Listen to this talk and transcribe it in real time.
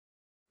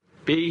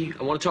B,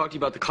 I want to talk to you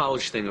about the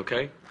college thing,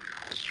 okay?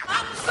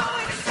 I'm so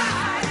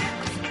excited.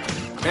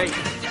 Hey,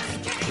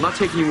 I'm not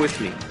taking you with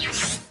me.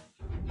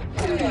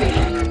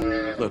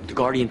 Look, the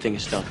Guardian thing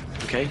is done,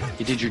 okay?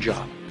 You did your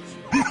job.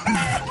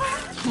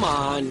 Come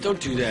on, don't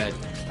do that.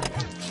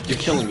 You're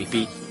killing me,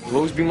 Pete. You'll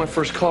always be my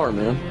first car,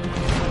 man.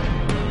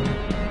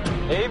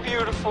 Hey,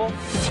 beautiful.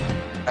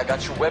 I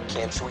got your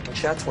webcam so we can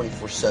chat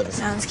 24/7.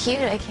 Sounds cute.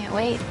 I can't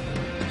wait.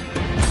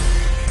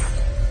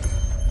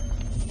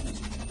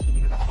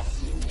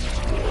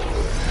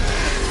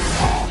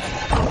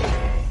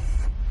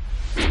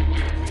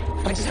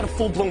 I just had a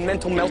full-blown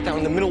mental meltdown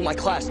in the middle of my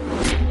class.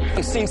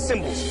 I'm seeing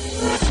symbols.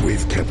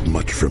 We've kept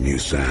much from you,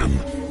 Sam.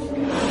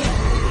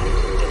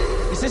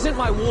 This isn't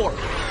my war.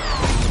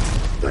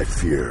 I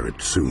fear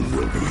it soon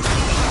will be.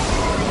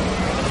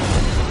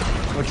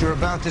 What you're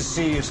about to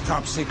see is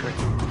top secret.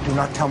 Do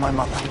not tell my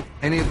mother.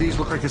 Any of these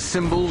look like the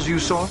symbols you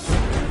saw?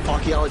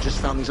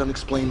 Archaeologists found these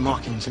unexplained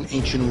markings in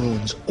ancient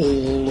ruins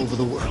all over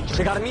the world.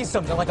 They gotta mean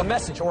something, like a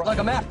message or like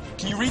a map.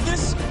 Can you read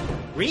this?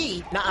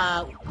 Read?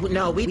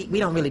 No, we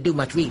don't really do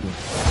much reading.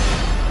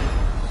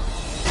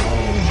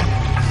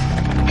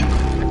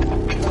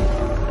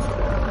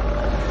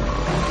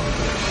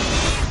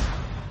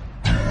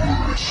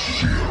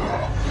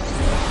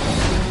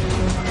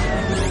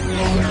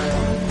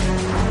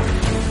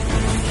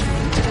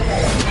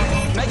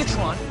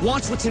 Megatron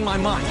wants what's in my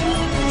mind.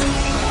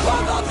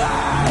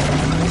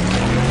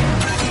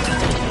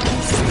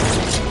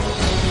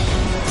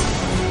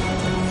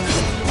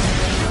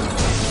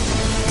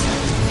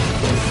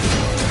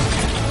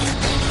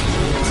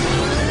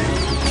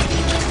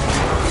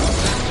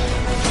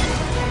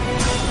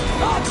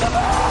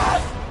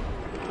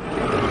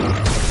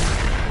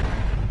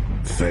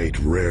 Fate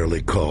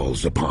rarely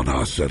calls upon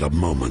us at a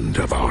moment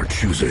of our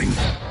choosing.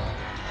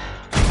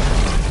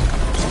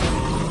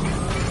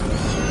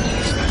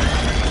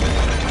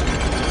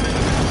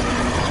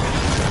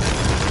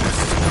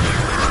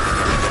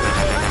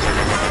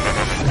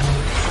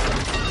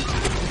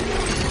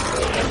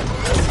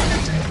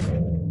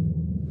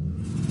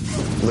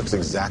 Looks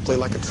exactly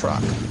like a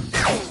truck.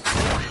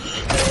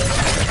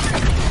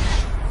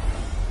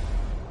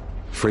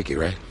 Freaky,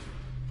 right?